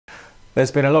There's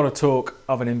been a lot of talk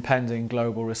of an impending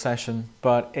global recession,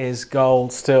 but is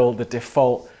gold still the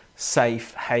default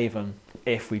safe haven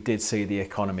if we did see the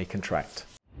economy contract?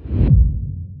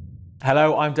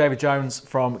 Hello, I'm David Jones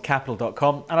from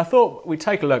Capital.com, and I thought we'd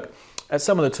take a look at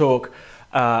some of the talk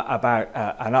about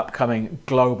an upcoming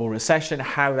global recession,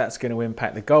 how that's going to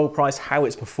impact the gold price, how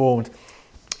it's performed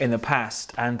in the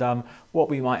past, and what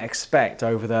we might expect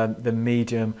over the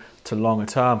medium to longer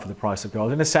term for the price of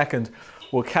gold. In a second,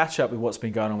 we'll catch up with what's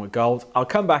been going on with gold. I'll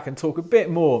come back and talk a bit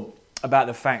more about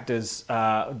the factors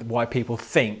why people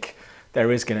think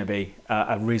there is going to be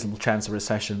a reasonable chance of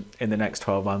recession in the next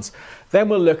 12 months. Then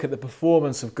we'll look at the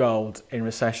performance of gold in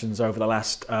recessions over the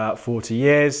last 40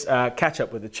 years, catch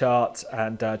up with the chart,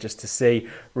 and just to see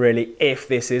really if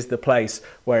this is the place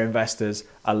where investors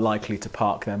are likely to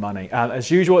park their money.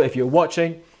 As usual, if you're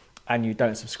watching and you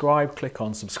don't subscribe, click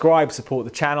on subscribe, support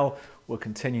the channel. We'll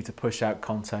continue to push out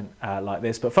content like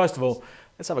this. But first of all,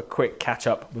 let's have a quick catch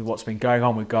up with what's been going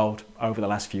on with gold over the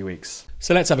last few weeks.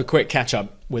 So let's have a quick catch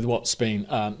up with what's been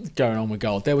going on with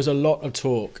gold. There was a lot of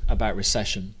talk about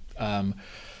recession.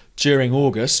 During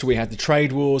August, we had the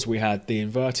trade wars, we had the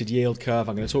inverted yield curve.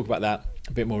 I'm going to talk about that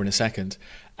a bit more in a second.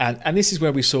 And this is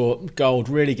where we saw gold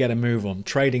really get a move on,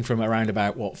 trading from around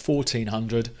about,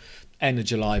 1,400, end of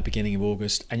July, beginning of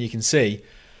August. And you can see,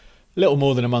 a little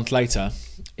more than a month later,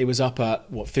 it was up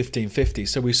at 1,550.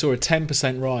 So we saw a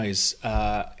 10% rise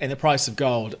in the price of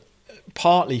gold,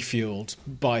 partly fueled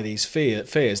by these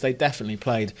fears. They definitely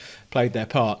played their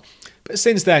part. But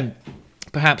since then,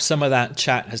 perhaps some of that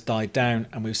chat has died down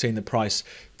and we've seen the price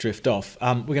drift off.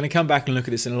 We're going to come back and look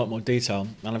at this in a lot more detail.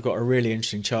 And I've got a really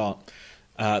interesting chart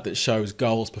that shows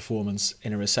gold's performance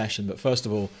in a recession. But first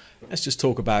of all, let's just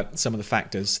talk about some of the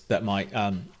factors that might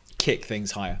kick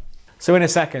things higher. So in a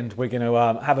second, we're going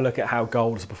to have a look at how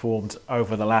gold has performed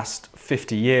over the last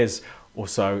 50 years or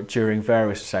so during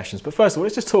various recessions. But first of all,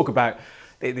 let's just talk about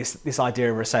this idea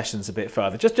of recessions a bit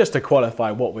further. Just to qualify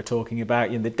what we're talking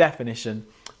about, the definition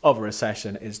of a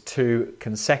recession is 2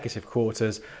 consecutive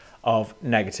quarters of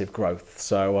negative growth.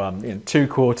 So 2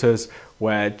 quarters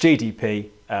where GDP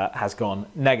has gone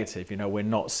negative. We're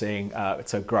not seeing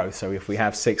it's a growth. So if we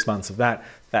have 6 months of that,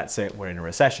 that's it, we're in a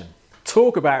recession.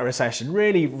 Talk about a recession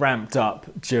really ramped up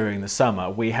during the summer.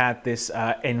 We had this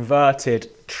inverted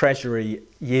treasury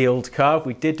yield curve.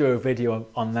 We did do a video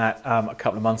on that a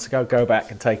couple of months ago. Go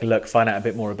back and take a look, find out a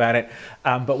bit more about it.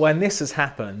 But when this has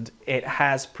happened, it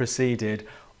has preceded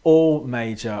all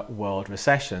major world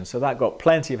recessions. So that got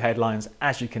plenty of headlines,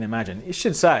 as you can imagine. You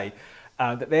should say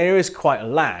that there is quite a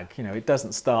lag. It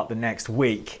doesn't start the next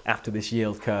week after this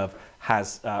yield curve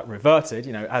has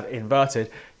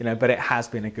inverted, but it has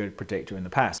been a good predictor in the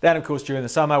past. Then, of course, during the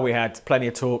summer, we had plenty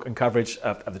of talk and coverage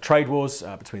of the trade wars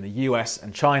between the US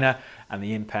and China and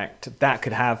the impact that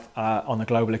could have on the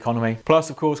global economy. Plus,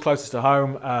 of course, closest to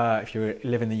home, if you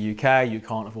live in the UK, you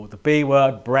can't avoid the B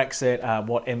word, Brexit,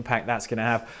 what impact that's going to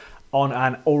have on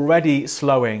an already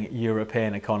slowing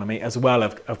European economy, as well,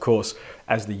 of course,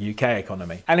 as the UK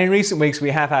economy. And in recent weeks, we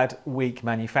have had weak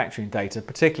manufacturing data,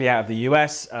 particularly out of the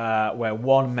US, where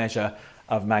one measure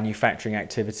of manufacturing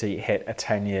activity hit a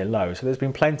 10-year low. So there's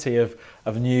been plenty of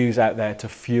news out there to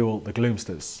fuel the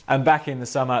gloomsters. And back in the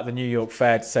summer, the New York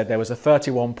Fed said there was a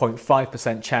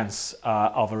 31.5% chance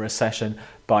of a recession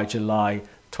by July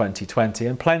 2020.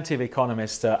 And plenty of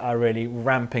economists are really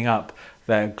ramping up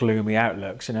their gloomy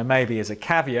outlooks. Maybe as a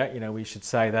caveat, we should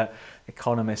say that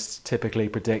economists typically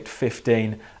predict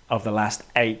 15 of the last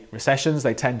 8 recessions.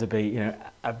 They tend to be,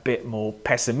 a bit more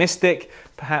pessimistic,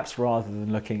 perhaps, rather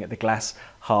than looking at the glass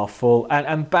half full.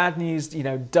 And bad news,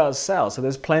 does sell. So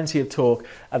there's plenty of talk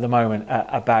at the moment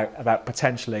about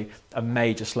potentially a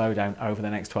major slowdown over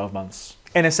the next 12 months.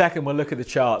 In a second, we'll look at the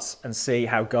charts and see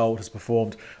how gold has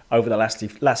performed over the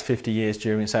last 50 years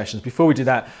during recessions. Before we do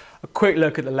that, a quick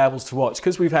look at the levels to watch,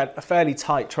 because we've had a fairly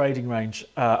tight trading range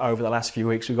over the last few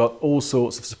weeks. We've got all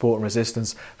sorts of support and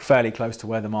resistance fairly close to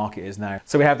where the market is now.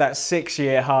 So we have that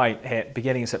 6-year high hit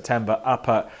beginning of September up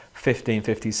at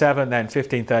 1557, then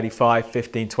 1535,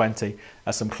 1520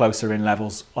 as some closer in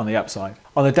levels on the upside.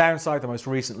 On the downside, the most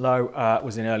recent low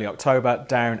was in early October,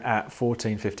 down at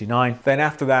 1459. Then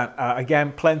after that,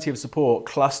 again, plenty of support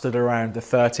clustered around the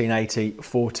 1380,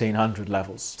 1400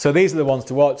 levels. So these are the ones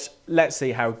to watch. Let's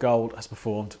see how gold has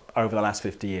performed over the last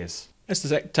 50 years. Let's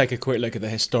take a quick look at the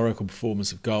historical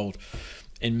performance of gold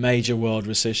in major world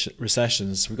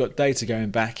recessions. We've got data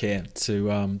going back here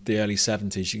to the early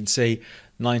 70s. You can see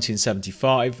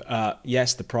 1975,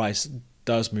 yes, the price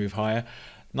does move higher.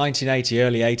 1980,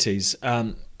 early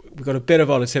 80s, we've got a bit of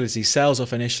volatility, sells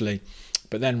off initially,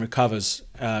 but then recovers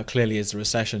clearly as the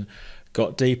recession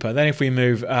got deeper. Then if we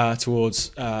move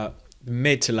towards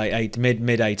mid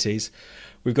 80s,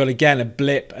 we've got again a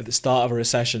blip at the start of a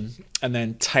recession and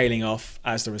then tailing off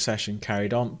as the recession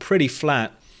carried on. Pretty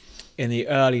flat in the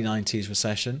early 90s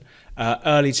recession.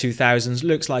 Early 2000s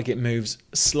looks like it moves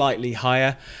slightly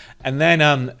higher. And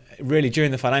then really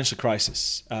during the financial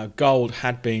crisis, gold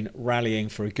had been rallying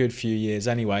for a good few years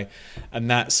anyway, and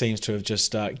that seems to have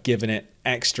just given it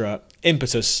extra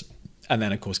impetus, and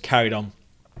then of course carried on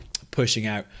pushing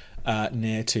out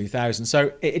near 2000.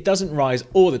 So it doesn't rise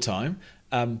all the time,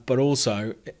 but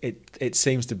also it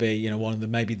seems to be, you know, one of the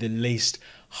maybe the least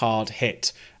hard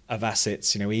hit of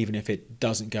assets, you know, even if it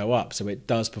doesn't go up. So it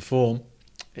does perform,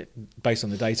 based on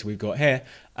the data we've got here,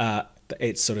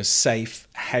 it's sort of safe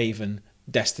haven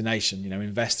destination, you know,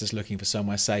 investors looking for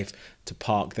somewhere safe to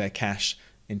park their cash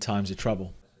in times of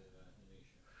trouble.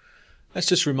 Let's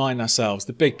just remind ourselves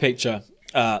the big picture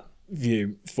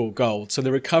view for gold. So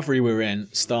the recovery we're in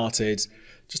started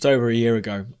just over a year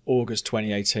ago, August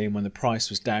 2018, when the price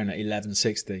was down at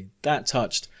 1160. That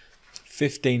touched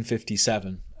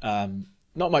 1557.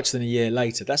 Not much than a year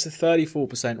later. That's a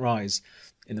 34% rise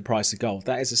in the price of gold.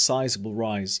 That is a sizable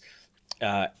rise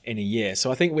in a year.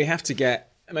 So I think we have to get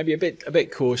maybe a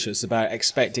bit cautious about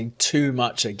expecting too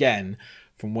much again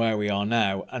from where we are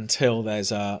now until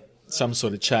there's some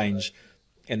sort of change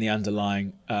in the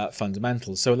underlying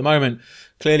fundamentals. So at the moment,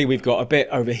 clearly we've got a bit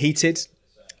overheated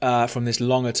from this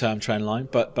longer term trend line,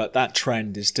 but that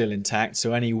trend is still intact.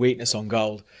 So any weakness on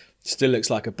gold still looks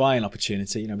like a buying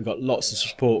opportunity. You know, we've got lots of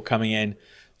support coming in.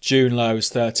 June lows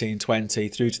 1320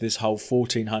 through to this whole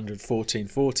 1400,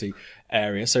 1440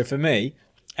 area. So for me,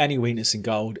 any weakness in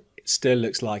gold, it still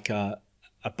looks like a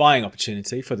buying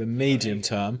opportunity for the medium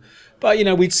term. But, you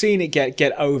know, we'd seen it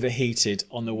get overheated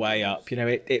on the way up. You know,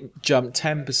 it jumped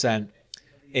 10%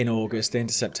 in August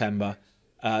into September.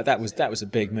 That was a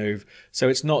big move. So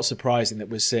it's not surprising that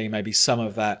we're seeing maybe some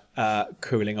of that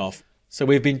cooling off. So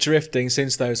we've been drifting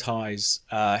since those highs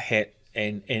hit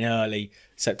in early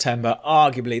September.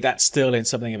 Arguably, that's still in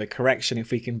something of a correction.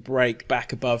 If we can break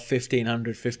back above 1500,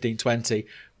 1520,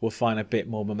 we'll find a bit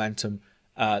more momentum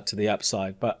to the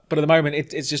upside. But at the moment,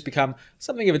 it's just become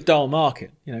something of a dull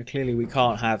market. You know, clearly we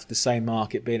can't have the same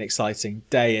market being exciting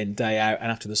day in, day out. And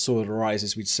after the sort of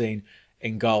rises we'd seen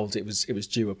in gold, it was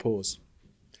due a pause.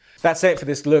 That's it for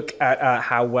this look at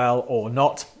how well or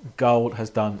not gold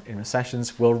has done in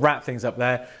recessions. We'll wrap things up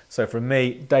there. So from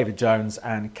me, David Jones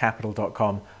and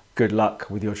Capital.com, good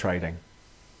luck with your trading.